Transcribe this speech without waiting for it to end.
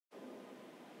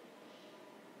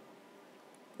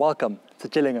Welcome to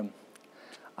Gillingham.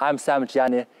 I'm Samkelo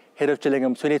Jiyane, Head of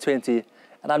Gillingham 2020,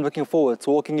 and I'm looking forward to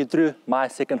walking you through my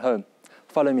second home.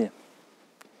 Follow me.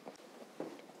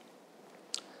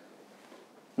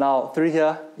 Now, through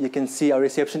here, you can see our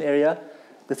reception area.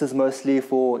 This is mostly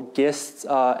for guests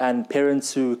and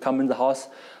parents who come in the house,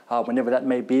 whenever that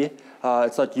may be.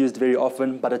 It's not used very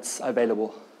often, but it's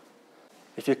available.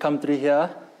 If you come through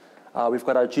here, we've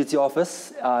got our duty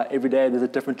office. Every day there's a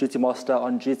different duty master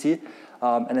on duty,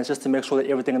 and it's just to make sure that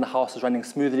everything in the house is running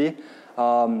smoothly.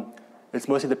 It's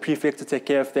mostly the prefect to take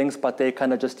care of things, but they're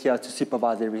kind of just here to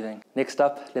supervise everything. Next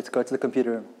up, let's go to the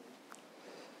computer room.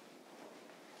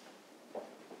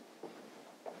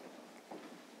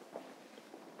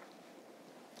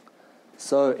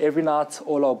 So every night,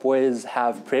 all our boys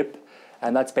have prep,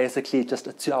 and that's basically just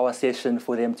a 2-hour session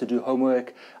for them to do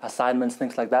homework, assignments,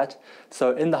 things like that.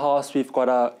 So in the house, we've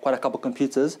got quite a couple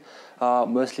computers,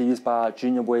 mostly used by our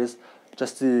junior boys,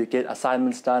 just to get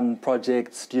assignments done,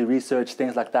 projects, do research,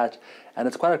 things like that. And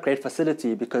it's quite a great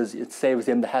facility because it saves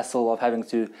them the hassle of having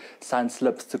to sign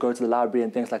slips to go to the library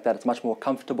and things like that. It's much more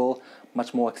comfortable,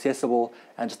 much more accessible,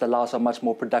 and just allows for a much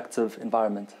more productive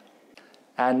environment.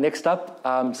 And next up,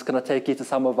 I'm just going to take you to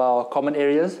some of our common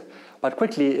areas. But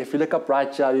quickly, if you look up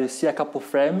right here, you see a couple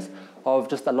frames of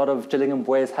just a lot of Gillingham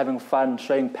boys having fun,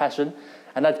 showing passion.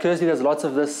 And at Kearsney, there's lots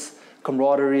of this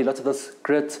camaraderie, lots of this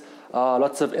grit,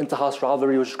 lots of inter-house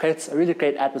rivalry, which creates a really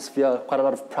great atmosphere, quite a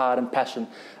lot of pride and passion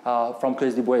from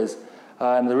Kearsney boys.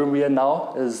 And the room we're in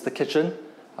now is the kitchen.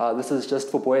 This is just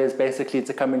for boys basically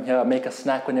to come in here, make a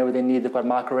snack whenever they need. They've got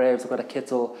microwaves, they've got a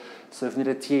kettle. So if you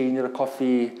need a tea, you need a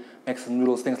coffee, make some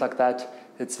noodles, things like that,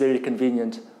 it's very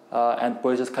convenient. And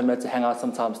boys just come here to hang out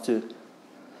sometimes too.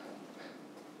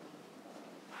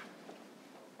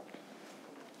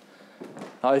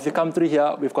 Now if you come through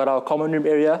here, we've got our common room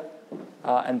area.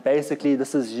 And basically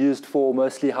this is used for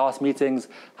mostly house meetings,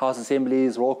 house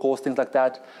assemblies, roll calls, things like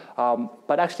that.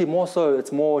 But actually more so,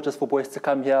 it's more just for boys to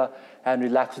come here and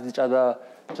relax with each other,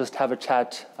 just have a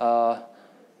chat,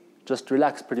 just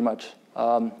relax pretty much,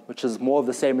 which is more of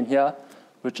the same in here,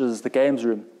 which is the games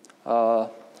room.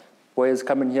 Boys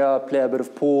come in here, play a bit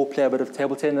of pool, play a bit of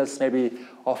table tennis, maybe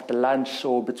after lunch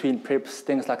or between preps,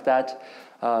 things like that,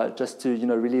 just to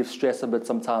relieve stress a bit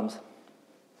sometimes.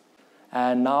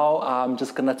 And now I'm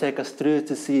just going to take us through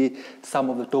to see some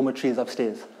of the dormitories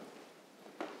upstairs.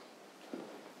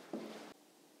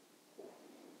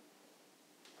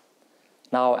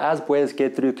 Now, as boys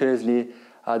get through Kearsney,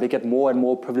 they get more and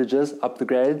more privileges, up the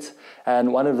grades,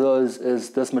 and one of those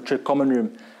is this matric common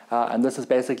room. And this is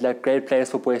basically a great place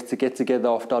for boys to get together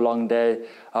after a long day,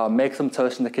 make some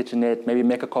toast in the kitchenette, maybe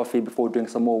make a coffee before doing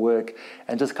some more work,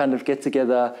 and just kind of get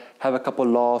together, have a couple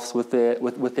laughs with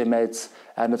their mates.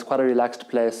 And it's quite a relaxed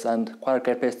place and quite a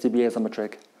great place to be as a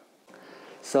matric.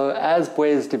 So as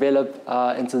boys develop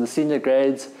into the senior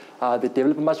grades, they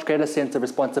develop a much greater sense of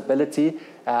responsibility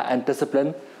and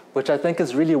discipline, which I think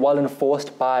is really well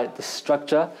enforced by the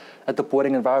structure that the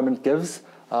boarding environment gives,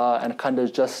 and kind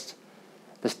of just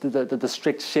the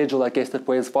strict schedule, I guess, that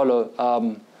boys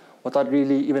follow, without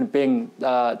really even being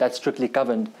that strictly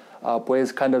governed.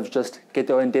 Boys kind of just get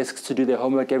their own desks to do their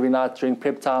homework every night during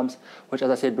prep times, which, as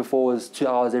I said before, is 2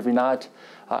 hours every night,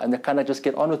 and they kind of just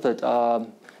get on with it.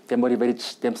 They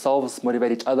motivate themselves,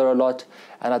 motivate each other a lot,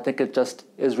 and I think it just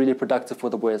is really productive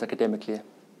for the boys academically.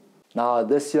 Now,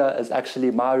 this here is actually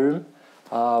my room.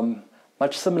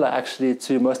 Much similar actually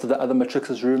to most of the other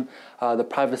matrics' room. The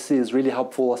privacy is really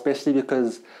helpful, especially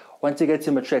because once you get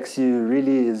to matrics, you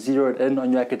really zero it in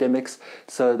on your academics.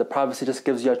 So the privacy just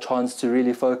gives you a chance to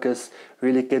really focus,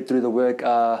 really get through the work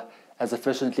as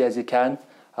efficiently as you can.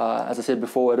 As I said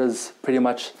before, it is pretty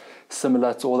much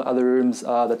similar to all the other rooms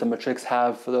that the matrics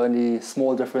have. The only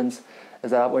small difference is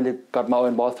that I've only got my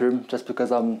own bathroom just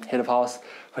because I'm head of house,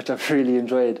 which I've really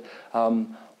enjoyed.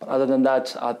 But other than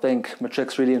that, I think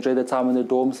matrics really enjoy their time in their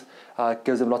dorms. It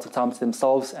gives them lots of time to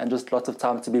themselves and just lots of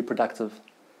time to be productive.